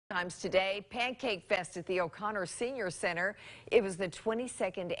Times today, Pancake Fest at the O'Connor Senior Center. It was the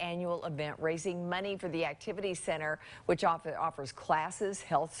 22nd annual event raising money for the Activity Center, which offers classes,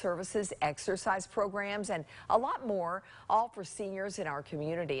 health services, exercise programs, and a lot more, all for seniors in our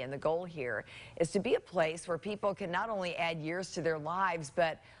community. And the goal here is to be a place where people can not only add years to their lives,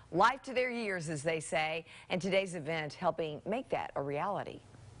 but life to their years, as they say. And today's event helping make that a reality.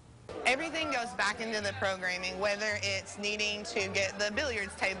 Everything goes back into the programming, whether it's needing to get the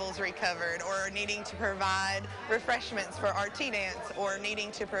billiards tables recovered or needing to provide refreshments for our tea dance or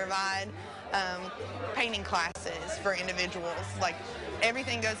needing to provide painting classes for individuals. Like,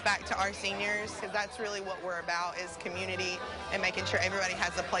 everything goes back to our seniors, because that's really what we're about, is community and making sure everybody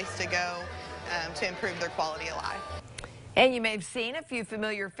has a place to go to improve their quality of life. And you may have seen a few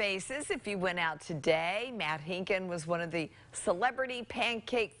familiar faces if you went out today. Matt Hinken was one of the celebrity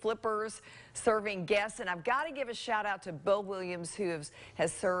pancake flippers serving guests. And I've got to give a shout out to Bo Williams, who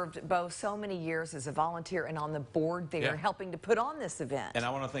has served Bo so many years as a volunteer and on the board there, helping to put on this event. And I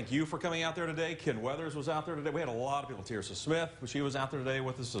want to thank you for coming out there today. Ken Weathers was out there today. We had a lot of people. Tirsa Smith, she was out there today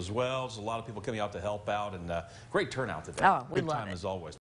with us as well. There's a lot of people coming out to help out, and great turnout today. Oh, we Good love time it. as always.